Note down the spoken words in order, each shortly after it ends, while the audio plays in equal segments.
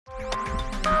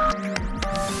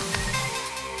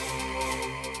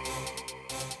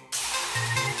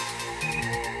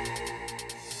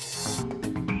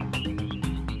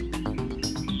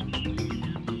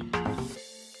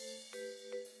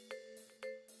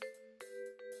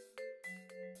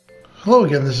Hello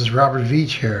again, this is Robert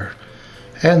Veach here,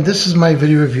 and this is my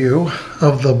video review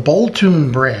of the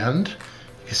Boltune brand.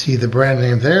 You see the brand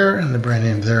name there and the brand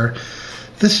name there.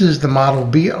 This is the model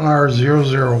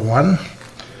BR001.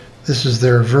 This is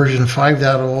their version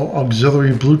 5.0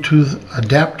 auxiliary Bluetooth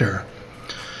adapter.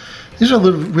 These are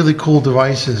really cool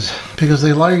devices because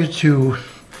they allow you to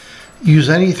use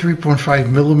any 3.5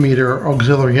 millimeter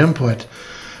auxiliary input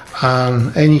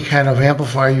on any kind of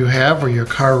amplifier you have or your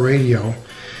car radio.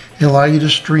 It allows you to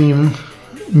stream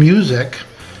music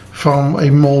from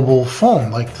a mobile phone,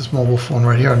 like this mobile phone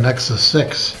right here, Nexus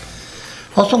 6.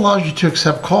 Also allows you to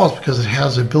accept calls because it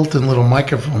has a built-in little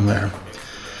microphone there.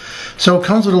 So it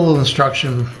comes with a little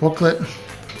instruction booklet,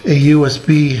 a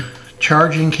USB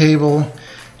charging cable,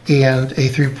 and a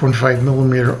 3.5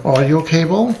 millimeter audio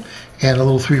cable, and a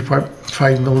little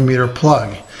 3.5 millimeter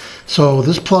plug. So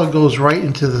this plug goes right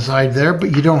into the side there,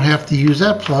 but you don't have to use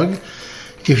that plug.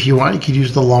 If you want, you could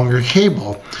use the longer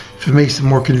cable if it makes it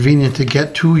more convenient to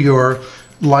get to your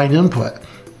line input.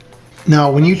 Now,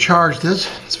 when you charge this,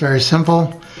 it's very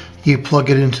simple. You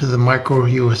plug it into the micro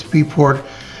USB port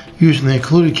using the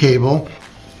included cable,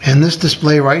 and this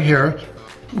display right here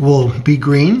will be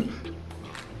green,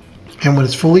 and when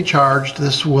it's fully charged,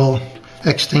 this will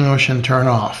extinguish and turn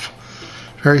off.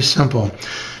 Very simple.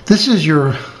 This is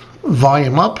your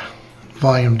volume up,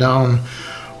 volume down,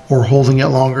 or holding it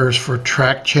longer is for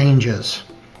track changes.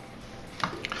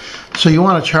 So you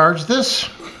want to charge this,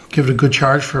 give it a good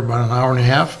charge for about an hour and a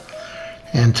half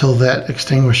until that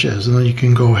extinguishes, and then you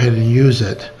can go ahead and use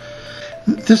it.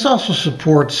 This also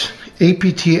supports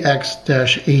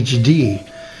aptX-HD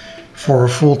for a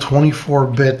full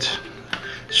 24-bit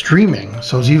streaming,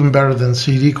 so it's even better than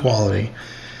CD quality.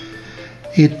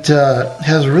 It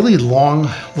has a really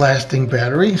long-lasting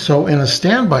battery, so in a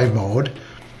standby mode,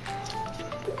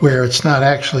 where it's not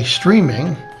actually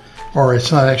streaming, or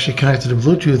it's not actually connected to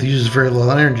Bluetooth, it uses very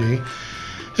little energy,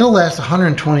 it'll last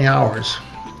 120 hours.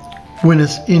 When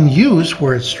it's in use,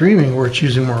 where it's streaming, where it's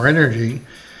using more energy,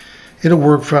 it'll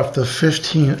work for up to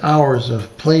 15 hours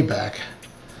of playback.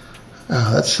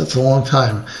 That's a long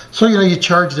time. So you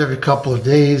charge it every couple of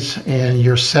days, and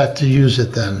you're set to use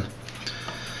it then.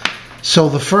 So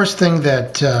the first thing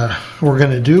that we're going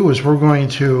to do is we're going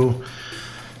to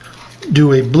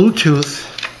do a Bluetooth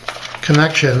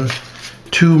connection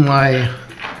to my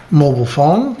mobile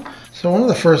phone. So one of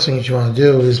the first things you want to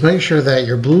do is make sure that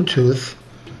your Bluetooth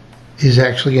is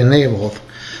actually enabled.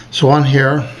 So on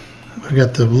here, I've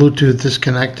got the Bluetooth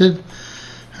disconnected.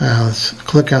 Let's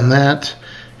click on that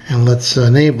and let's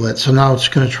enable it. So now it's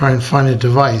going to try and find a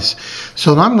device.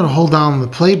 So now I'm going to hold down the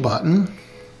play button,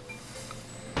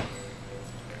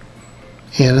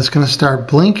 and it's going to start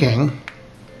blinking.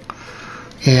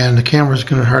 And the camera is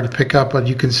going to be hard to pick up, but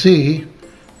you can see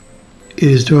it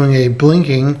is doing a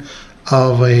blinking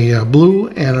of a blue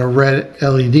and a red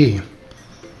LED.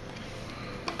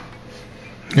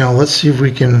 Now let's see if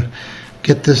we can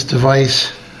get this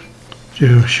device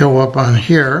to show up on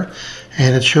here,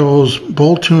 and it shows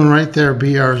Boltune right there,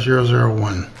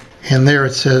 BR001, and there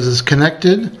it says it's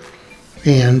connected,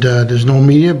 and there's no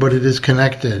media, but it is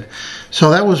connected.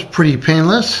 So that was pretty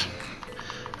painless.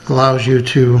 Allows you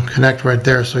to connect right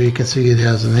there, so you can see it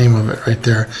has the name of it right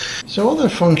there. So other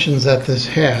functions that this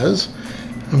has,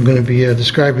 I'm going to be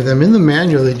describing them in the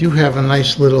manual. They do have a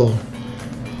nice little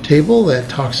table that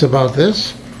talks about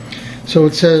this. So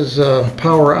it says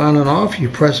power on and off. You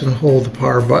press and hold the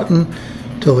power button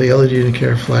until the LED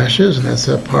indicator flashes, and that's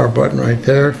that power button right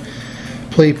there.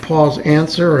 Play, pause,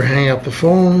 answer, or hang up the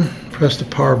phone. Press the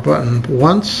power button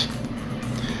once,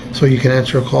 so you can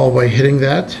answer a call by hitting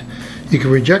that. You can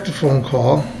reject a phone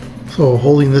call, so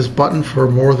holding this button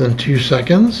for more than 2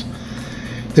 seconds.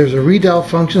 There's a redial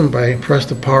function by press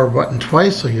the power button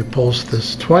twice, so you pulse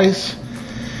this twice.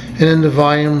 And then the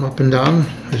volume up and down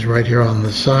is right here on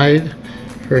the side.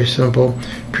 Very simple.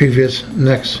 Previous,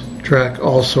 next track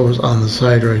also is on the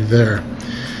side right there.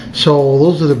 So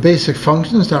those are the basic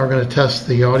functions. Now we're going to test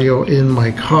the audio in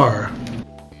my car.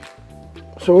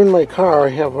 So in my car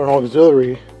I have an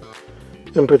auxiliary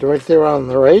input right there on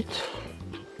the right.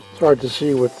 It's hard to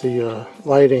see with the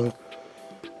lighting,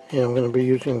 and I'm going to be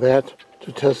using that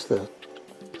to test this.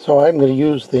 So I'm going to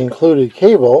use the included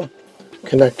cable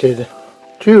connected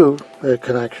to the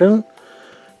connection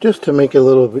just to make it a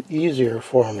little bit easier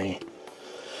for me.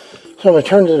 So I'm going to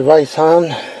turn the device on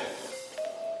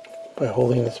by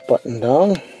holding this button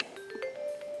down.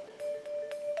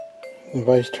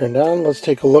 Device turned on. Let's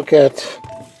take a look at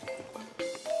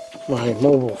my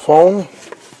mobile phone.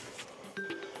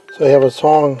 So I have a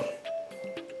song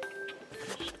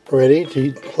ready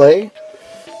to play.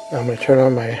 I'm going to turn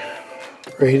on my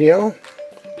radio.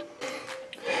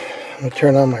 I'm going to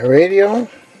turn on my radio,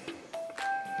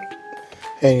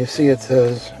 and you see it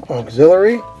says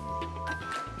auxiliary.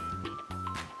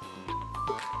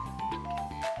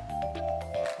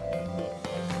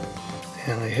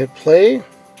 And I hit play.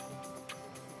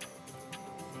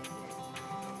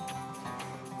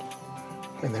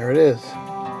 And there it is.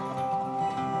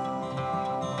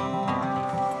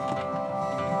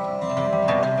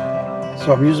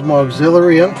 So I'm using my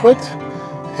auxiliary input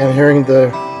and hearing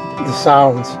the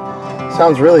sounds.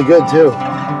 Sounds really good too.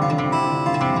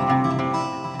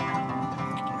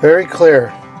 Very clear.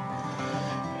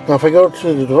 Now if I go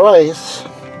to the device,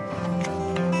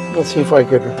 let's see if I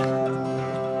could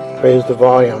raise the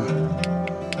volume.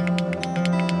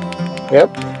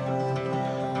 Yep.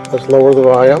 Let's lower the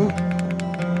volume.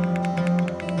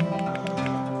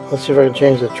 Let's see if I can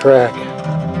change the track.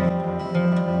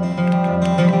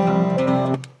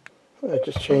 I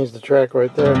just changed the track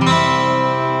right there.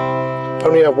 I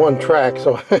only have one track,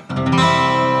 so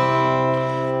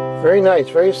very nice,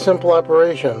 very simple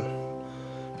operation.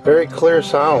 Very clear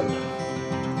sound.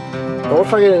 Now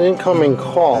if I get an incoming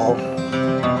call,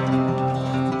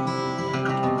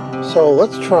 so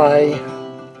let's try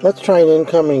an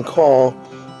incoming call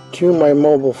to my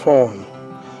mobile phone.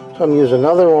 So I'm going to use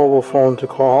another mobile phone to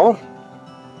call.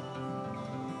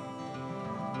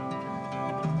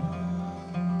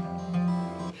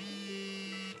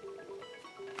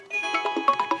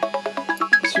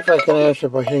 Let's see if I can answer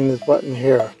by hitting this button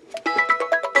here.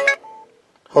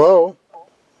 Hello?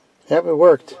 Yep, it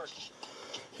worked.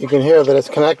 You can hear that it's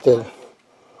connected.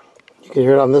 You can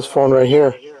hear it on this phone right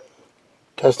here.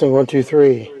 Testing 1, 2,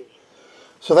 3.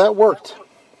 So that worked.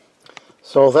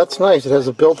 So that's nice. It has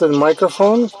a built-in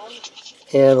microphone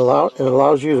and it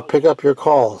allows you to pick up your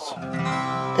calls.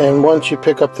 And once you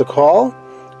pick up the call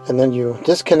and then you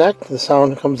disconnect, the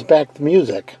sound comes back to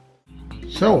music.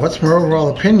 So what's my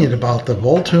overall opinion about the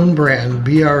Boltune brand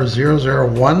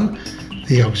BR001,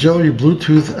 the auxiliary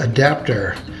Bluetooth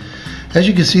adapter? As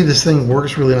you can see, this thing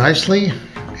works really nicely.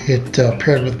 It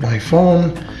paired with my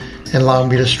phone and allowed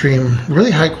me to stream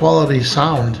really high quality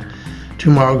sound to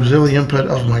my auxiliary input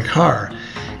of my car.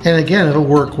 And again, it'll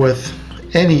work with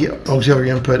any auxiliary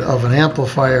input of an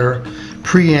amplifier,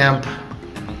 preamp,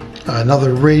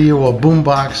 another radio, a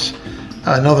boombox,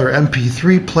 another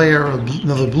MP3 player,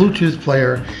 another Bluetooth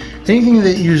player, anything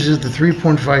that uses the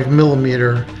 3.5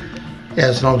 millimeter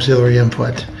as an auxiliary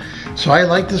input. So I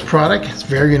like this product. It's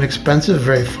very inexpensive,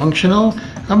 very functional.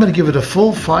 I'm going to give it a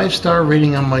full 5-star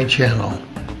rating on my channel.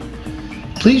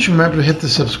 Please remember to hit the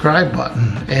subscribe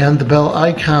button and the bell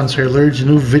icon so you're alerted to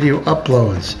new video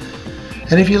uploads.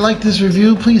 And if you like this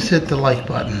review, please hit the like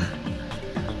button.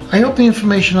 I hope the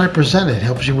information I presented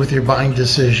helps you with your buying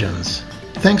decisions.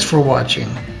 Thanks for watching.